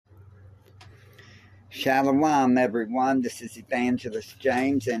Shalom, everyone. This is Evangelist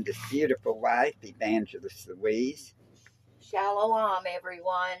James and his beautiful wife, Evangelist Louise. Shalom,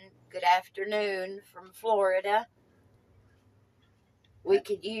 everyone. Good afternoon from Florida. We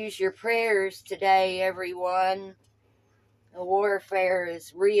could use your prayers today, everyone. The warfare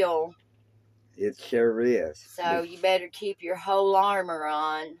is real. It sure is. So you better keep your whole armor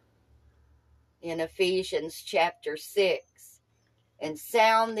on in Ephesians chapter 6. And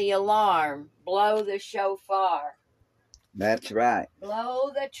sound the alarm. Blow the shofar. That's right.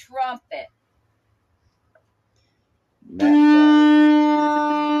 Blow the trumpet. That's right.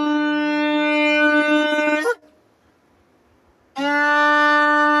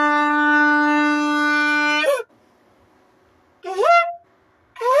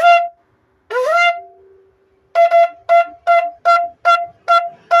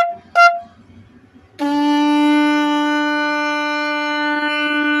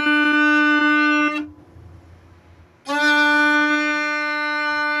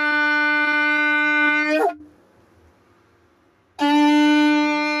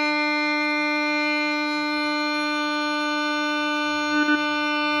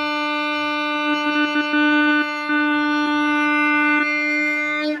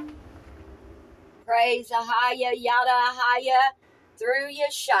 Praise Ahaya, Yada Ahaya, through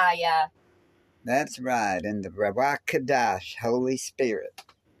Yeshaya. That's right. And the Ruach Kadash, Holy Spirit.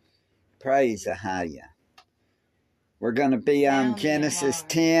 Praise Ahaya. We're going to be on Genesis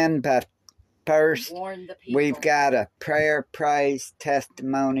 10, but first we've got a prayer, praise,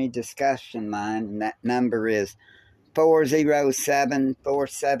 testimony, discussion line, and that number is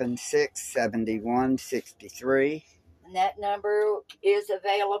 407-476-7163. And that number is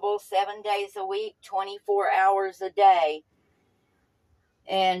available 7 days a week, 24 hours a day.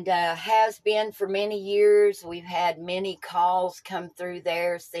 And has been for many years. We've had many calls come through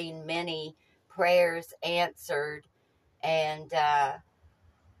there, seen many prayers answered. And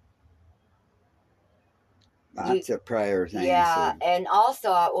lots of prayers answered. Yeah, and also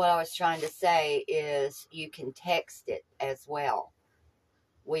what I was trying to say is you can text it as well.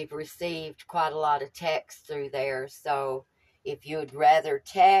 We've received quite a lot of text through there, so if you would rather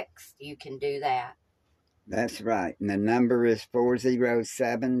text, you can do that. That's right. And the number is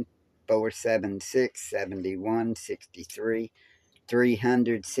 407-476-7163,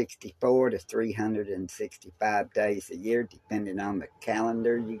 364 to 365 days a year, depending on the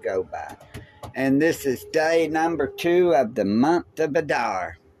calendar you go by. And this is day number 2 of the month of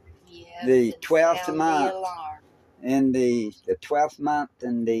Adar. Yes, the 12th month. In the 12th month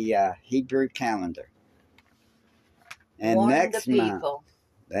in the Hebrew calendar. And warn next the month, people.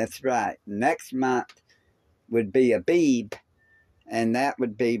 That's right. Next month would be Abib, and that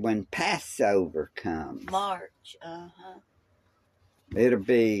would be when Passover comes. March, It'll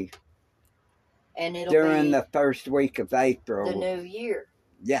be during the first week of April. The new year.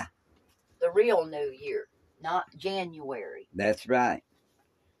 Yeah. The real new year, not January. That's right.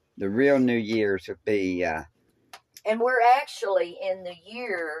 The real New Year's would be... and we're actually in the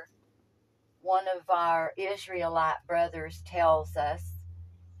year, one of our Israelite brothers tells us,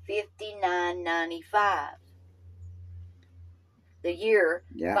 5995. The year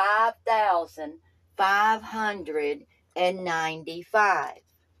 5595.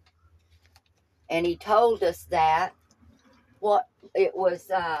 And he told us that it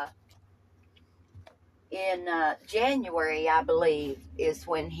was in January, I believe, is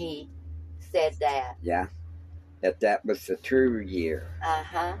when he said that. Yeah. That was the true year.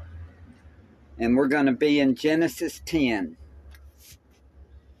 Uh-huh. And we're going to be in Genesis 10.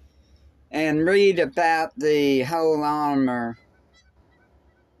 And read about the whole armor.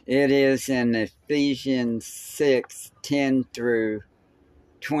 It is in Ephesians 6, 10 through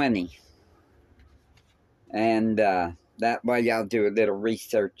 20. And that way y'all do a little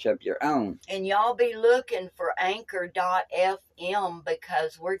research of your own. And y'all be looking for Anchor.fm,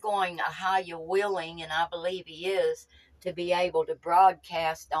 because we're going Ahaya willing, and I believe he is, to be able to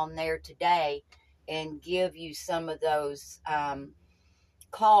broadcast on there today and give you some of those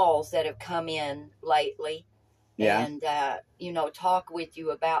calls that have come in lately. Yeah. And, talk with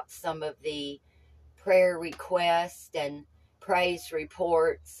you about some of the prayer requests and praise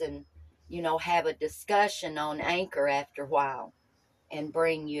reports, and, have a discussion on Anchor after a while and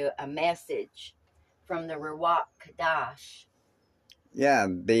bring you a message from the Ruach Kadash. Yeah,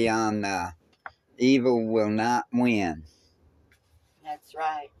 beyond evil will not win. That's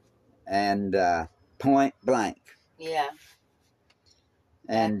right. And point blank. Yeah.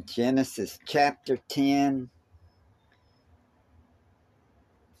 And Genesis chapter 10.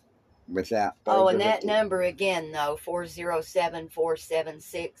 Without and that number again, though,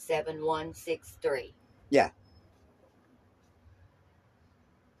 407-476-7163. Yeah.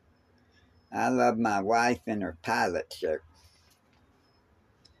 I love my wife in her pilot shirt,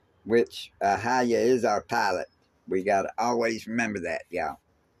 which Ahaya is our pilot. We got to always remember that, y'all.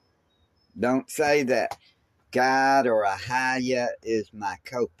 Don't say that God or Ahaya is my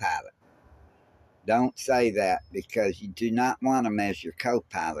co-pilot. Don't say that, because you do not want him as your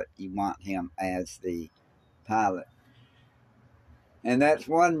co-pilot. You want him as the pilot. And that's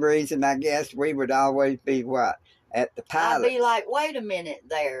one reason, I guess, we would always be what? At the pilot. I'd be like, wait a minute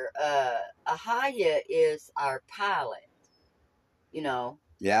there. Ahaya is our pilot, you know.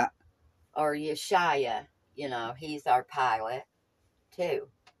 Yeah. Or Yeshaya, you know, he's our pilot too.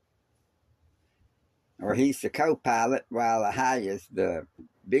 Or he's the co-pilot while Ahaya's the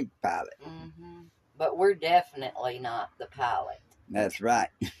big pilot. Mm-hmm. But we're definitely not the pilot. That's right.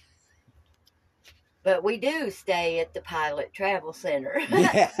 But we do stay at the Pilot Travel Center.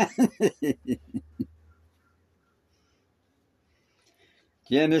 Yeah.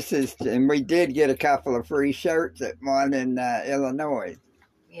 Genesis, and we did get a couple of free shirts at one in Illinois.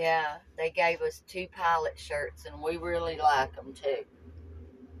 Yeah, they gave us 2 pilot shirts, and we really like them too.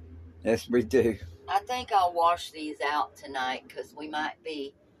 Yes, we do. I think I'll wash these out tonight because we might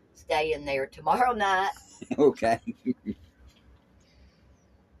be staying there tomorrow night. Okay.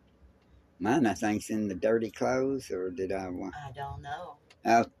 Mine, I think's in the dirty clothes, or did I want? I don't know.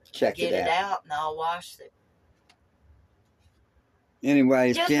 I'll check Get it out. and I'll wash it.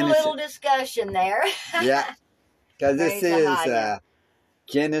 Anyways, just Genesis, a little discussion there. Yeah, because this is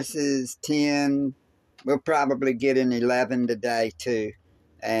Genesis 10. We'll probably get in 11 today too.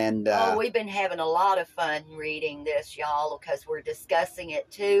 And we've been having a lot of fun reading this, y'all, because we're discussing it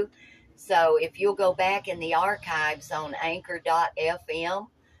too. So if you'll go back in the archives on anchor.fm,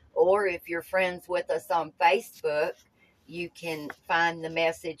 or if you're friends with us on Facebook, you can find the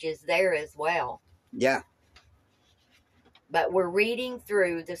messages there as well. Yeah. But we're reading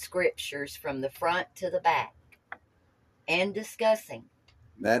through the scriptures from the front to the back and discussing.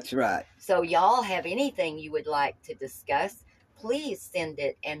 That's right. So y'all have anything you would like to discuss, please send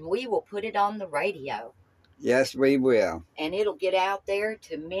it and we will put it on the radio. Yes, we will. And it'll get out there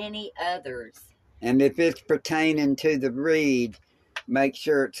to many others. And if it's pertaining to the read, make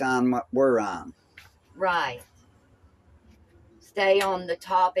sure it's on what we're on. Right. Stay on the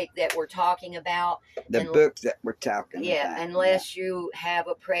topic that we're talking about. The book that we're talking about. Yeah, unless you have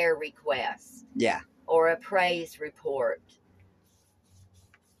a prayer request. Yeah. Or a praise report.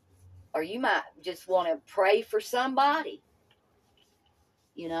 Or you might just want to pray for somebody.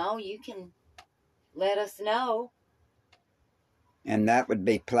 You know, you can let us know. And that would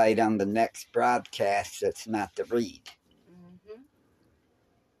be played on the next broadcast. That's not the read. Mm-hmm.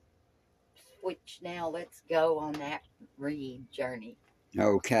 Which now let's go on that read journey.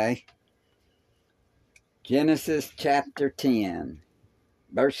 Okay. Genesis chapter 10,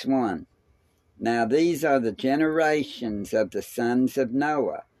 verse 1. Now these are the generations of the sons of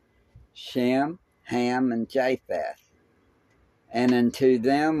Noah, Shem, Ham, and Japheth. And unto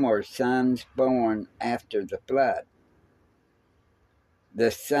them were sons born after the flood. The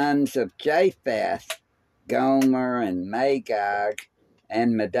sons of Japheth, Gomer, and Magog,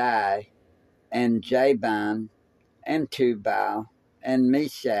 and Madai, and Jaban, and Tubal, and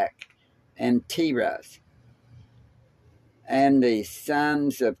Meshach, and Tiras. And the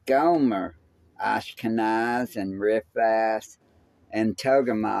sons of Gomer, Ashkenaz, and Riphath, and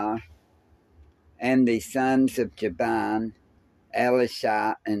Togarmah. And the sons of Jaban,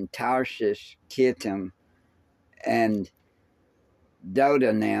 Elisha, and Tarshish, Kittim, and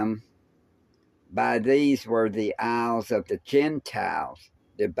Dodanim. By these were the isles of the Gentiles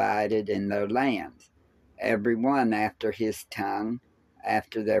divided in their lands, every one after his tongue,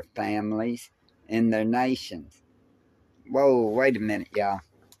 after their families, in their nations. Whoa, wait a minute, y'all.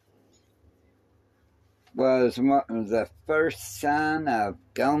 Was the first son of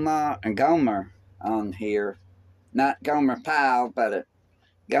Gomer on here. Not Gomer Pyle, but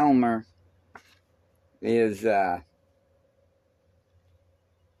Gomer is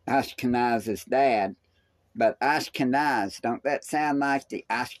Ashkenaz's dad. But Ashkenaz, don't that sound like the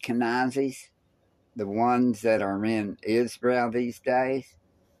Ashkenazis? The ones that are in Israel these days?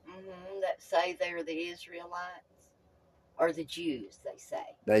 Mm-hmm. That say they're the Israelites. Or the Jews, they say.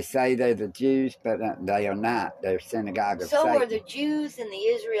 They say they're the Jews, but they are not. They're synagogue of So Satan. are the Jews and the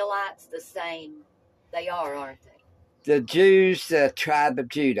Israelites the same? They are, aren't they? The Jews, the tribe of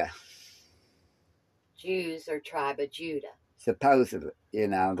Judah. Jews are tribe of Judah. Supposedly, you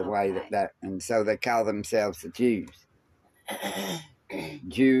know, the way Okay. that, and so they call themselves the Jews.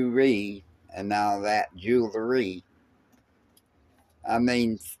 Jewry and all that, jewelry. I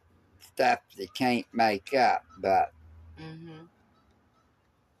mean, stuff they can't make up. But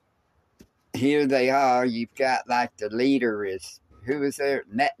here they are. You've got like the leader is, who is there?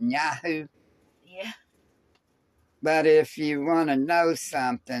 Netanyahu? Yeah. But if you want to know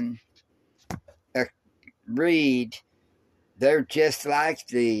something, read, they're just like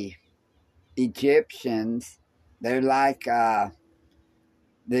the Egyptians. They're like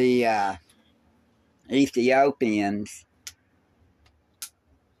the Ethiopians,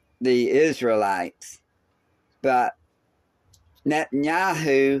 the Israelites. But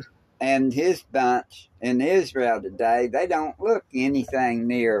Netanyahu and his bunch in Israel today, they don't look anything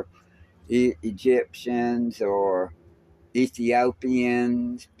near Egyptians or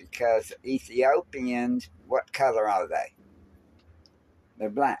Ethiopians, because Ethiopians, what color are they? They're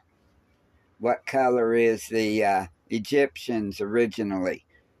black. What color is the Egyptians originally?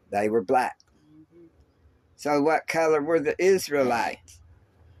 They were black. So what color were the Israelites?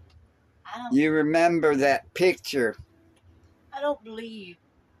 You remember that picture? I don't believe.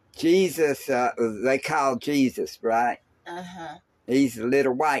 Jesus, they call Jesus, right? Uh-huh. He's a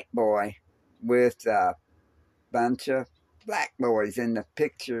little white boy with a bunch of black boys in the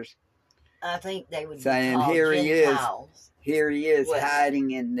pictures. I think they would saying, be called here Gentiles. Here he is What?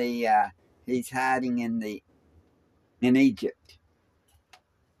 hiding in the, he's hiding in Egypt.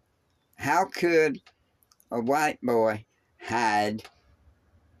 How could a white boy hide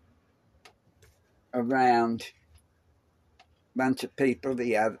around a bunch of people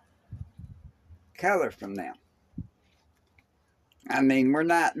the other color from them? I mean, we're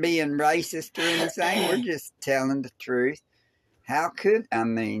not being racist or anything. We're just telling the truth. How could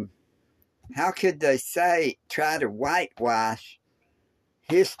they try to whitewash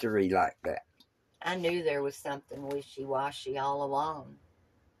history like that? I knew there was something wishy-washy all along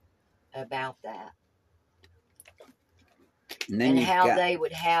about that. And how they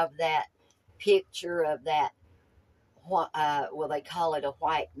would have that picture of that, well, they call it a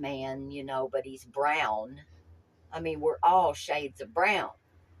white man, you know, but he's brown. I mean, we're all shades of brown.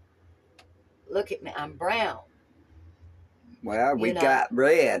 Look at me, I'm brown. Well, we got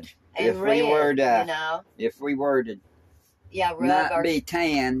red. And if red, if we were to not be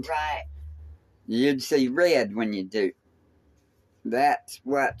tanned, right, you'd see red when you do. That's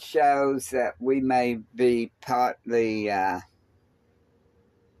what shows that we may be partly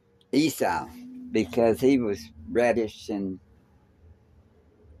Esau, because he was reddish in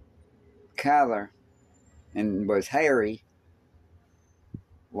color and was hairy,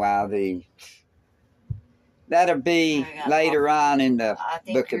 while that'll be later on in the book of Genesis. I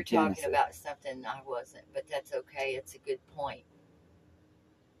think you're talking about something I wasn't, but that's okay. It's a good point.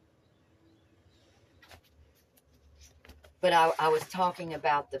 But I was talking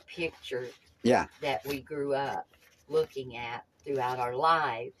about the picture that we grew up looking at throughout our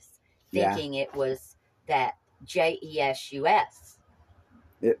lives, thinking it was that Jesus.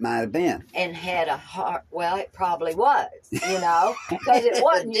 It might have been. And had a heart. Well, it probably was, you know, because it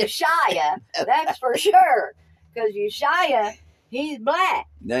wasn't Yeshua, that's for sure. Because Yeshua, he's black.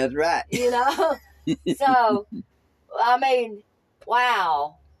 That's right. You know? So, I mean,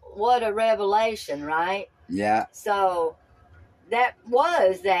 wow, what a revelation, right? Yeah. So, that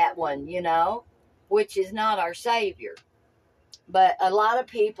was that one, you know, which is not our Savior. But a lot of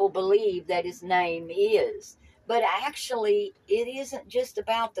people believe that his name is. But actually, it isn't just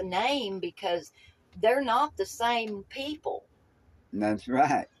about the name, because they're not the same people. That's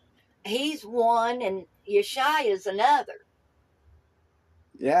right. He's one and Yeshua is another.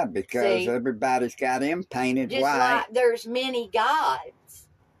 Yeah, because everybody's got him painted just white. Like there's many gods.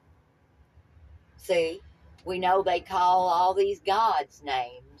 See, we know they call all these gods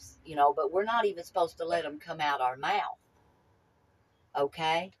names, you know, but we're not even supposed to let them come out our mouth.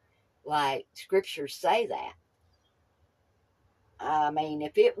 Okay? Like scriptures say that. I mean,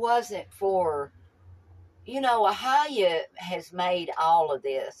 if it wasn't for, you know, Ahaya has made all of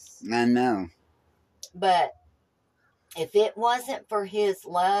this. I know. But if it wasn't for his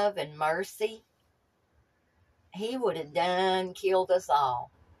love and mercy, he would have killed us all.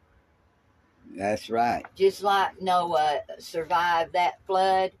 That's right. Just like Noah survived that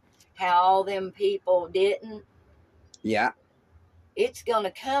flood, how all them people didn't. Yeah. It's going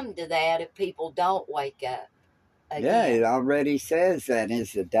to come to that if people don't wake up. Again. Yeah, it already says that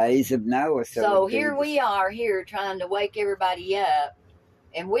it's the days of Noah. So here we are here trying to wake everybody up,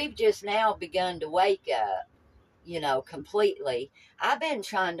 and we've just now begun to wake up, you know, completely. I've been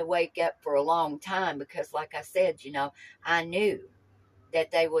trying to wake up for a long time because, like I said, you know, I knew that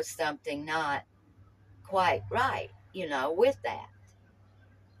there was something not quite right, you know, with that.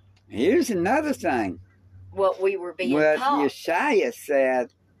 Here's another thing. What we were being taught. What Yeshua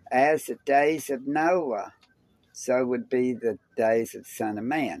said, as the days of Noah, so would be the days of the Son of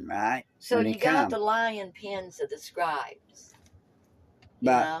Man, right? So when you he got come. the lion pens of the scribes.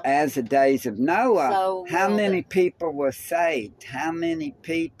 But as the days of Noah, So how many people were saved? How many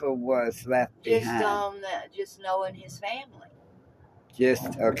people was left behind? Just Noah and his family.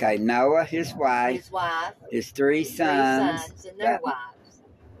 Just, okay, Noah, his wife, his three sons, and their wives.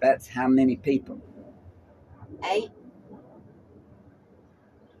 That's how many people? 8.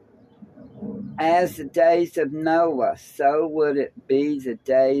 As the days of Noah, so would it be the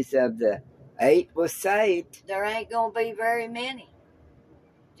days of the 8 was saved. There ain't going to be very many.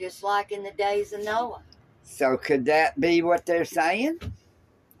 Just like in the days of Noah. So could that be what they're saying?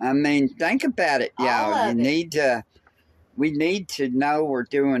 I mean, think about it, y'all. We need to know we're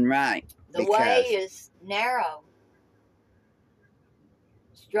doing right. The way is narrow.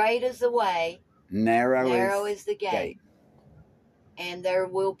 Straight is the way. Narrow is the gate. And there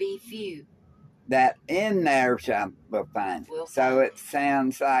will be few. That in there we'll find. So it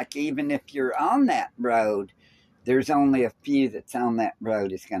sounds like even if you're on that road, there's only a few that's on that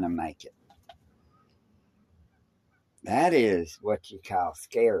road is going to make it. That is what you call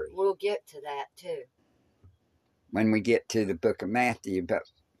scary. We'll get to that too. When we get to the book of Matthew, but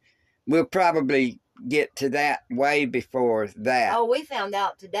we'll probably get to that way before that. Oh, we found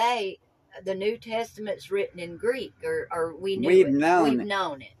out today the New Testament's written in Greek, or we knew We've it.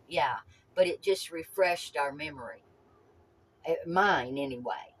 known it, yeah. But it just refreshed our memory. Mine,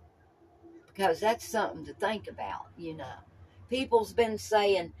 anyway. Because that's something to think about, you know. People's been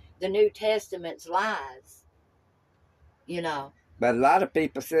saying the New Testament's lies, you know. But a lot of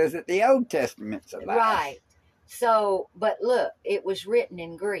people says that the Old Testament's a lie. Right. So, but look, it was written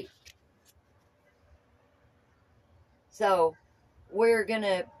in Greek. So, we're going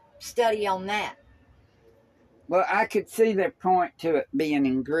to study on that. Well, I could see their point to it being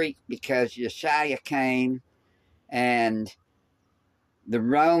in Greek because Yeshua came and the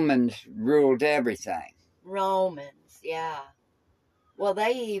Romans ruled everything. Romans, yeah. Well,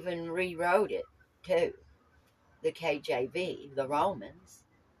 they even rewrote it, too. The KJV, the Romans,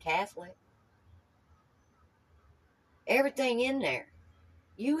 Catholic. Everything in there.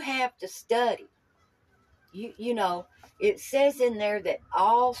 You have to study. You know, it says in there that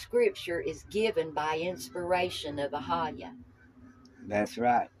all scripture is given by inspiration of Ahaya. That's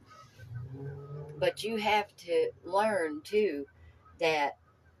right. But you have to learn, too, that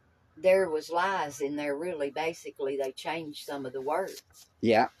there was lies in there, really. Basically, they changed some of the words.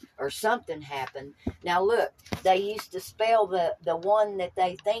 Yeah. Or something happened. Now, look, they used to spell the one that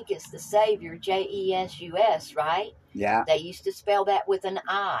they think is the Savior, Jesus, right? Yeah. They used to spell that with an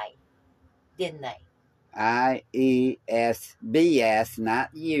I, didn't they? I-E-S-B-S,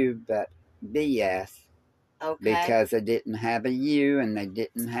 not U, but B-S. Okay. Because they didn't have a U and they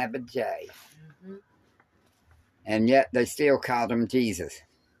didn't have a J. Mm-hmm. And yet they still called him Jesus.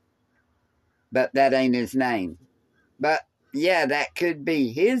 But that ain't his name. But, yeah, that could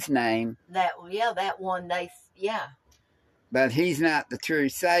be his name. That one, yeah. But he's not the true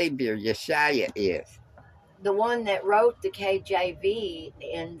Savior. Yeshua is. The one that wrote the KJV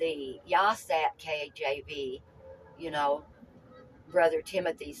in the Yasat KJV, you know, Brother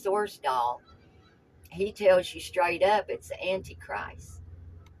Timothy Sorsdahl, he tells you straight up it's the Antichrist.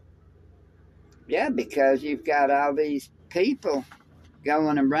 Yeah, because you've got all these people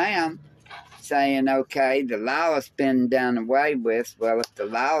going around saying, okay, the law has been done away with. Well, if the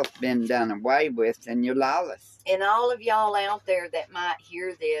law has been done away with, then you're lawless. And all of y'all out there that might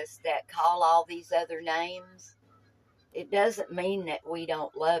hear this, that call all these other names, it doesn't mean that we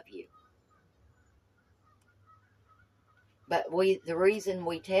don't love you. But the reason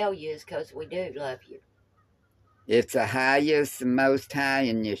we tell you is because we do love you. It's Ahayah's the Most High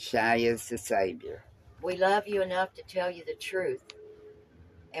and Yeshua's the Savior. We love you enough to tell you the truth.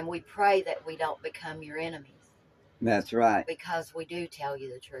 And we pray that we don't become your enemies. That's right. Because we do tell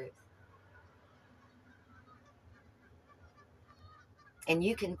you the truth. And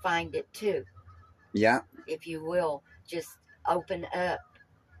you can find it too. Yeah. If you will, just open up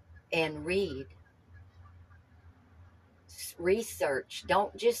and read. Research.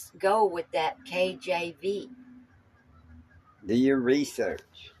 Don't just go with that KJV. Do your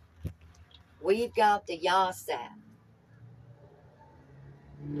research. We've got the Yasat.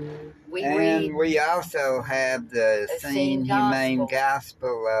 We also have the Essene Humane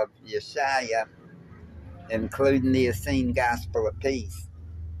Gospel of Yeshua, including the Essene Gospel of Peace.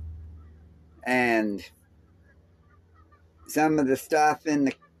 And some of the stuff in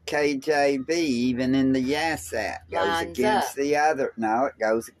the KJV, even in the Yasat, goes against the other. No, it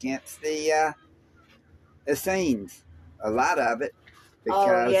goes against the Essenes. A lot of it.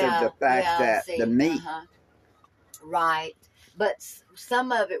 because of the fact that the meat. Right. But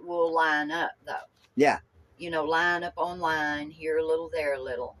some of it will line up, though. Yeah. You know, line up on line, here a little, there a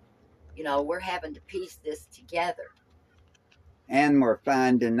little. You know, we're having to piece this together. And we're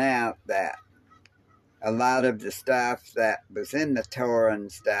finding out that a lot of the stuff that was in the Torah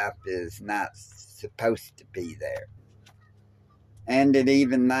and stuff is not supposed to be there. And it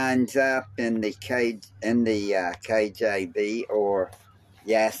even lines up in the KJV or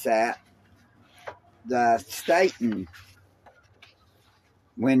Yassat, the stating,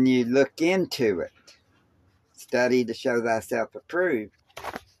 when you look into it, study to show thyself approved,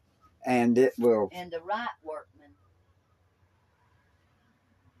 and it will. And the right workman.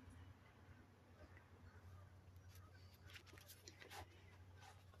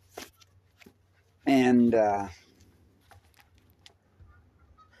 And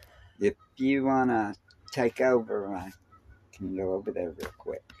if you want to take over, I can go over there real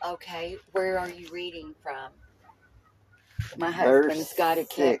quick. Okay, where are you reading from? My husband's got to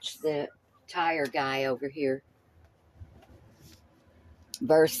catch the tire guy over here.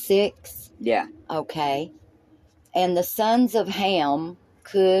 Verse 6? Yeah. Okay. And the sons of Ham,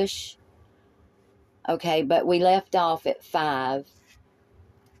 Cush. Okay, but we left off at 5.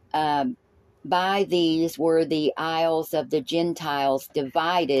 By these were the isles of the Gentiles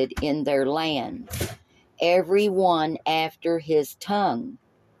divided in their land, every one after his tongue,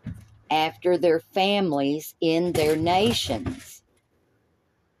 after their families in their nations.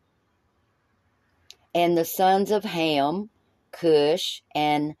 And the sons of Ham, Cush,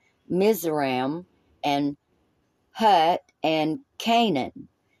 and Mizraim, and Hut, and Canaan.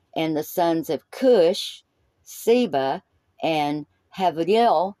 And the sons of Cush, Seba, and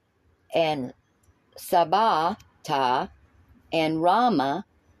Havilah, and Sabata, and Rama,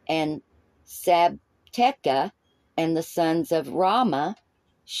 and Sabteka, and the sons of Rama,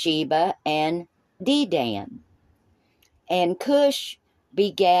 Sheba, and Dedan. And Cush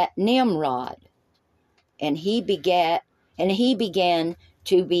begat Nimrod, and he began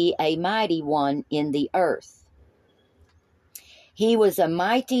to be a mighty one in the earth. He was a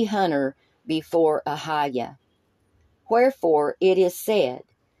mighty hunter before Ahiah. Wherefore it is said,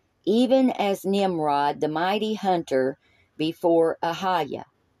 even as Nimrod, the mighty hunter before Ahiah.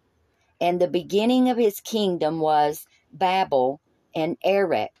 And the beginning of his kingdom was Babel, and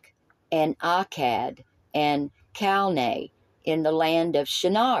Erech, and Akkad, and Calneh, in the land of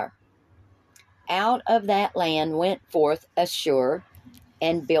Shinar. Out of that land went forth Ashur,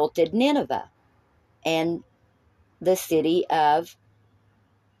 and builded Nineveh, and the city of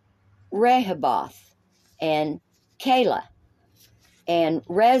Rehoboth, and Calah, and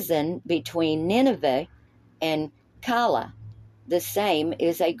Rezin between Nineveh and Calah. The same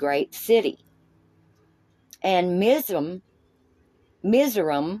is a great city. And Mizraim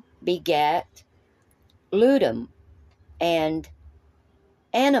begat Ludum, and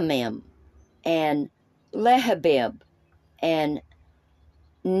Anamim, and Lehabib, and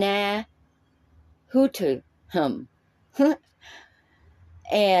Nahutum,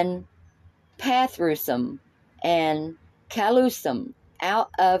 and Pathrusim, and Calusum, out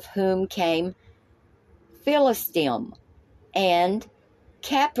of whom came Philistim, and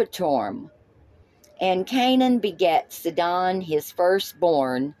Capritorm. And Canaan begat Sidon his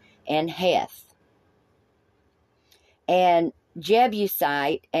firstborn, and Heth, and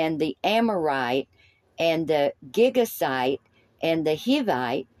Jebusite, and the Amorite, and the Gigasite, and the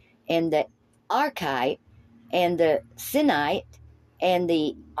Hivite, and the Archite, and the Sinite, and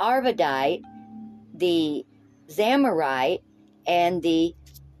the Arvadite, the Zamorite, and the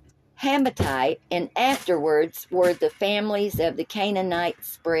Hamathite, and afterwards were the families of the Canaanites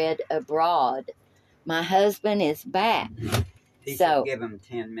spread abroad. My husband is back. He should give him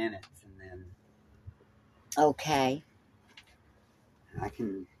 10 minutes and then... Okay. I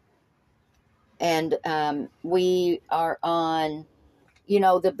can... And we are on, you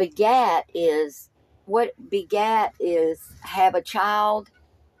know, the begat is, what begat is have a child?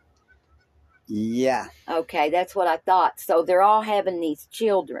 Yeah. Okay, that's what I thought. So they're all having these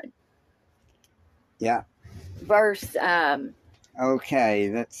children. Yeah. Verse...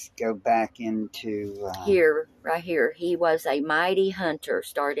 Okay, let's go back into... here, right here. He was a mighty hunter,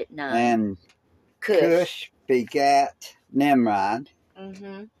 start at 9. And Cush begat Nimrod.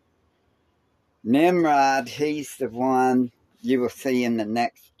 Mm-hmm. Nimrod, he's the one you will see in the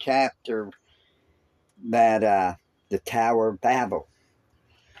next chapter that the Tower of Babel.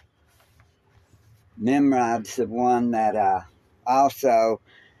 Nimrod's the one that also...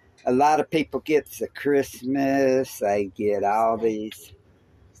 A lot of people get the Christmas, they get all these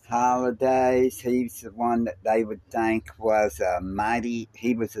holidays. He's the one that they would think was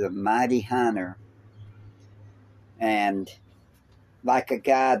he was a mighty hunter and like a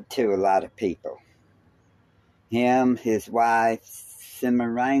god to a lot of people. Him, his wife,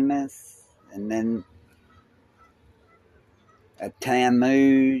 Semiramis, and then a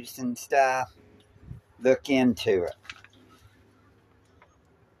Tammuz and stuff. Look into it.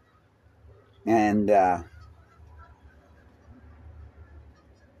 And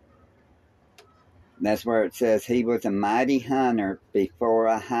that's where it says, he was a mighty hunter before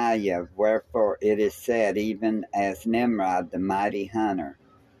Ahiah, wherefore it is said, even as Nimrod, the mighty hunter,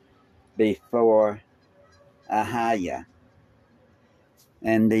 before Ahiah.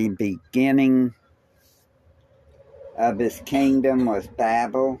 And the beginning of his kingdom was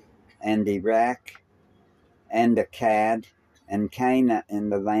Babel and Iraq and Akkad and Canaan in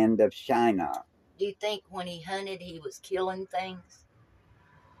the land of Shinar. Do you think when he hunted, he was killing things?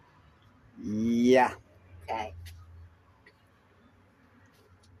 Yeah. Okay.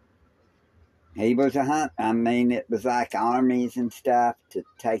 He was a hunt. I mean, it was like armies and stuff to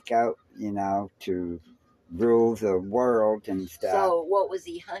take out, to rule the world and stuff. So what was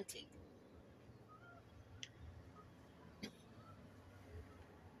he hunting?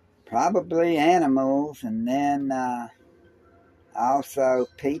 Probably animals, and then also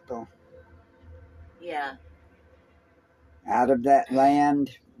people. Yeah. Out of that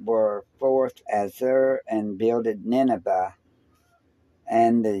land were forth Azur and builded Nineveh,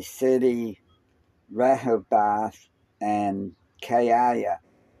 and the city Rehoboth and Keilah.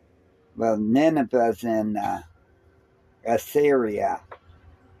 Well, Nineveh's in Assyria,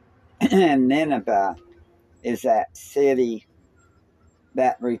 and Nineveh is that city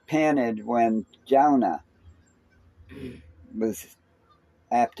that repented when Jonah was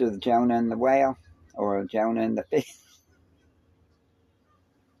after the Jonah in the whale, or Jonah in the fish.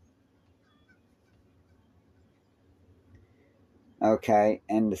 Okay,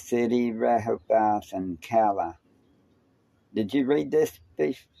 and the city Rehoboth and Keilah. Did you read this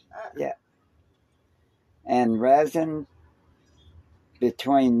piece? Yeah. And Rezin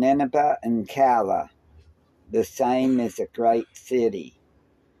between Nineveh and Keilah, the same is a great city.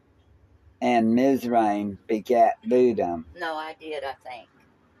 And Mizraim begat Ludum. No, I did, I think.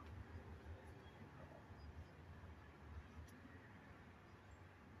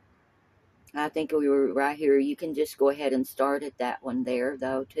 I think we were right here. You can just go ahead and start at that one there,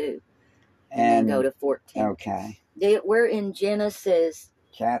 though, too. And then go to 14. Okay. We're in Genesis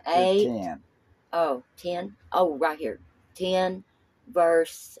chapter 8. 10. Oh, 10? Oh, right here. 10,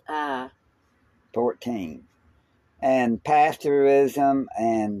 verse 14. And Pastorism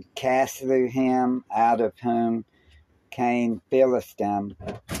and Casluhim, out of whom came Philistim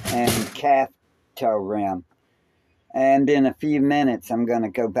and Caphtorim. And in a few minutes, I'm going to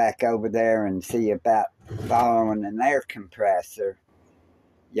go back over there and see about following an air compressor.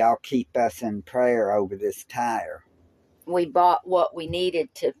 Y'all keep us in prayer over this tire. We bought what we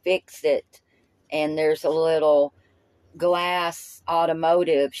needed to fix it, and there's a little glass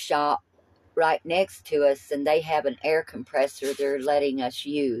automotive shop right next to us, and they have an air compressor they're letting us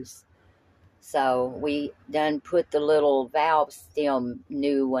use. So we done put the little valve stem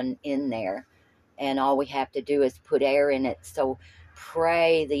new one in there, and all we have to do is put air in it. So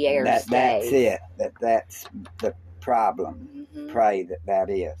pray the air stays. That's it. That's the problem. Mm-hmm. Pray that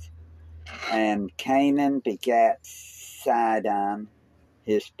is. And Canaan begat Sidon,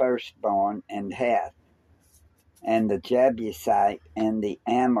 his firstborn, and Heth, and the Jebusite, and the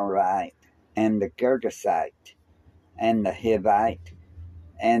Amorite, and the Girgashite, and the Hivite,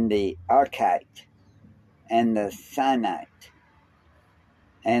 and the Archite, and the Sinite,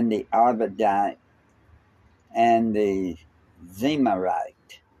 and the Arvadite, and the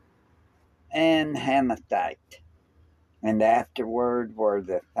Zemarite, and Hamathite. And afterward were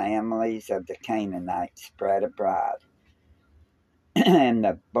the families of the Canaanites spread abroad. And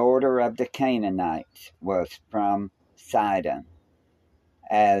the border of the Canaanites was from Sidon,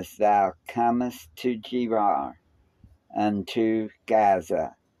 as thou comest to Gerar, unto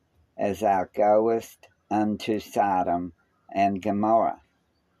Gaza, as thou goest unto Sodom and Gomorrah,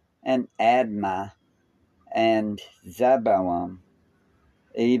 and Admah, and Zeboim,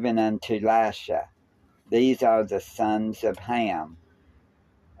 even unto Lasha. These are the sons of Ham,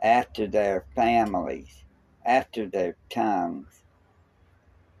 after their families, after their tongues,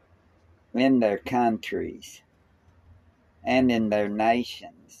 in their countries, and in their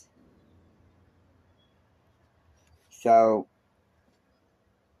nations. So,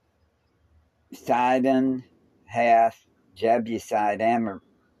 Sidon, Heth, Jebusite,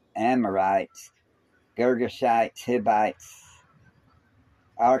 Amorites, Girgashites, Hivites,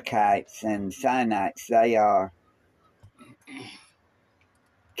 Archites and Sinites, they are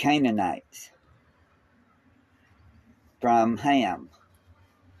Canaanites from Ham.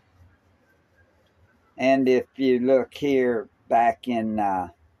 And if you look here back in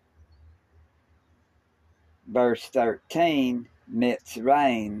verse 13,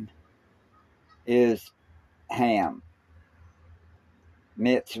 Mitzrayim is Ham.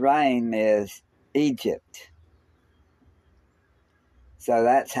 Mitzrayim is Egypt. So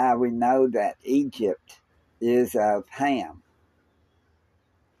that's how we know that Egypt is of Ham.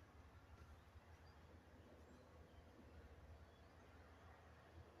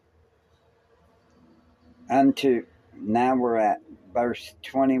 Now we're at verse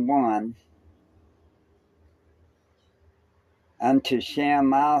 21. Unto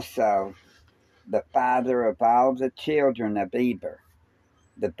Shem also, the father of all the children of Eber,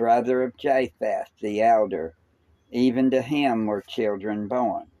 the brother of Japheth the elder, even to him were children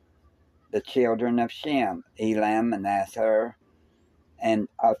born. The children of Shem, Elam and Asshur, and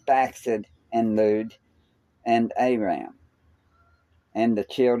Arphaxad and Lud, and Aram. And the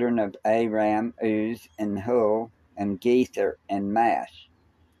children of Aram, Uz and Hul, and Gether and Mash.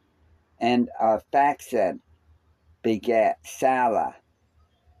 And Arphaxad begat Salah,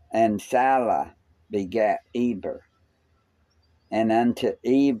 and Salah begat Eber. And unto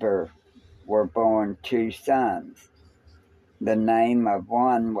Eber were born 2 sons. The name of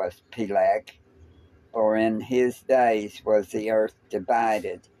one was Peleg, for in his days was the earth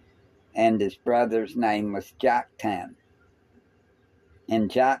divided, and his brother's name was Joktan. And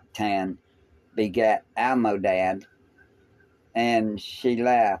Joktan begat Almodad, and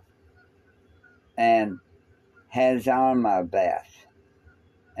Sheleph, and Hazarmaveth,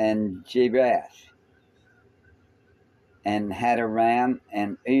 and Jereth, and Hadaram,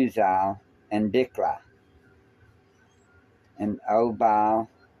 and Uzal, and Diklah, and Obal,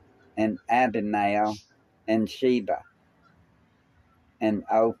 and Abimael, and Sheba, and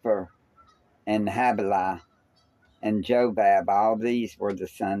Ophir, and Havilah, and Jobab. All these were the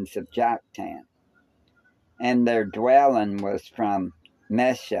sons of Joktan. And their dwelling was from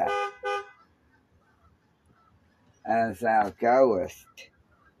Mesha, as thou goest,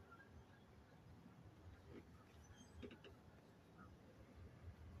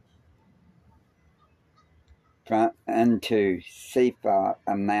 unto Sephar,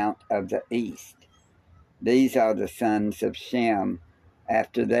 a mount of the east. These are the sons of Shem,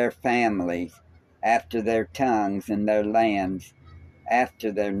 after their families, after their tongues and their lands, after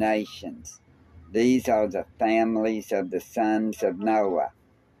their nations. These are the families of the sons of Noah,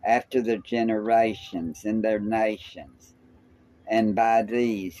 after their generations and their nations. And by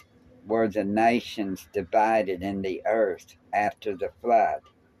these were the nations divided in the earth after the flood.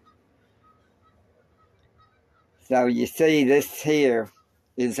 So you see, this here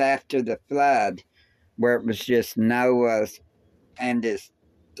is after the flood, where it was just Noah and his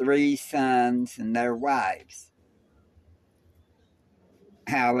 3 sons and their wives.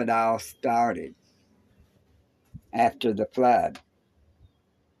 How it all started after the flood.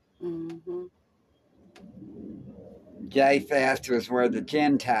 Mm-hmm. Japheth was where the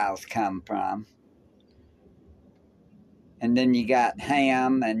Gentiles come from. And then you got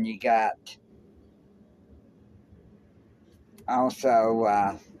Ham, and you got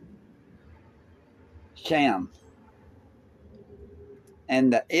also Shem.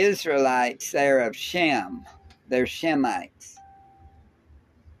 And the Israelites, they're of Shem. They're Shemites.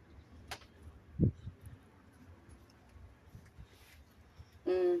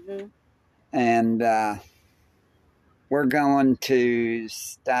 Mm-hmm. And we're going to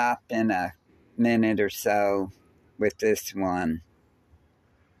stop in a minute or so with this one.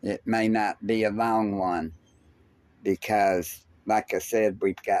 It may not be a long one because, like I said,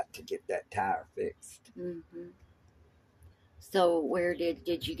 we've got to get that tire fixed. Mm-hmm. So where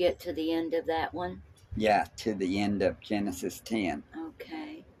did you get to the end of that one? Yeah, to the end of Genesis 10.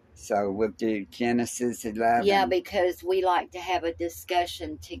 Okay. So we'll do Genesis 11. Yeah, because we like to have a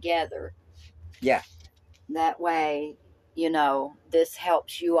discussion together. Yeah. That way, this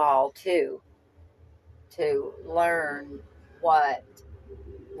helps you all too, to learn what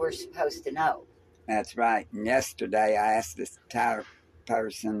we're supposed to know. That's right. And yesterday I asked this tire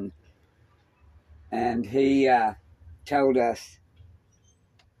person, and he told us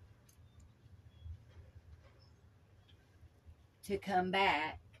to come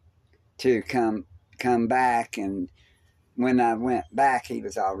back. To come back, and when I went back, he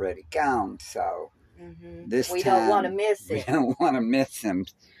was already gone. So we don't want to miss him. We don't want to miss him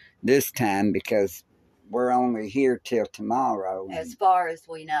this time because we're only here till tomorrow. As far as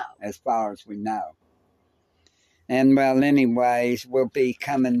we know. As far as we know. And well, anyways, we'll be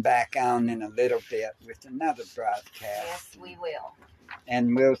coming back on in a little bit with another broadcast. Yes, we will.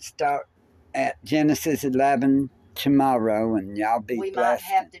 And we'll start at Genesis 11 tomorrow, and y'all be we blessed.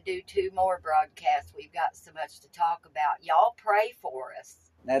 We might have to do 2 more broadcasts. We've got so much to talk about. Y'all pray for us.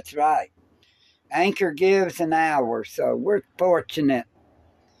 That's right. Anchor gives an hour, so we're fortunate,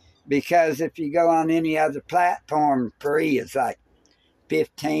 because if you go on any other platform, free is like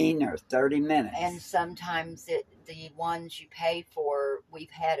 15 or 30 minutes. And sometimes the ones you pay for,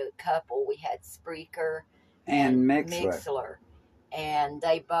 we've had a couple. We had Spreaker and Mixler. And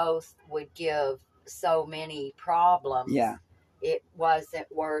they both would give so many problems. Yeah. It wasn't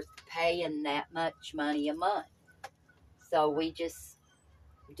worth paying that much money a month. So we just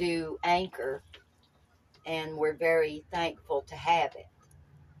do Anchor, and we're very thankful to have it.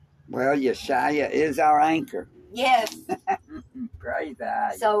 Well, Yeshaya is our anchor. Yes. Praise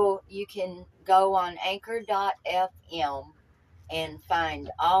God. So you can go on anchor.fm and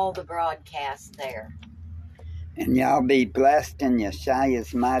find all the broadcasts there. And y'all be blessed in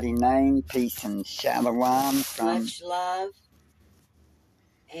Yeshaya's mighty name. Peace and shalom. Much love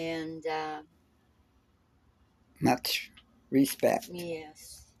and much respect.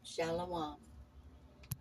 yes, shalom.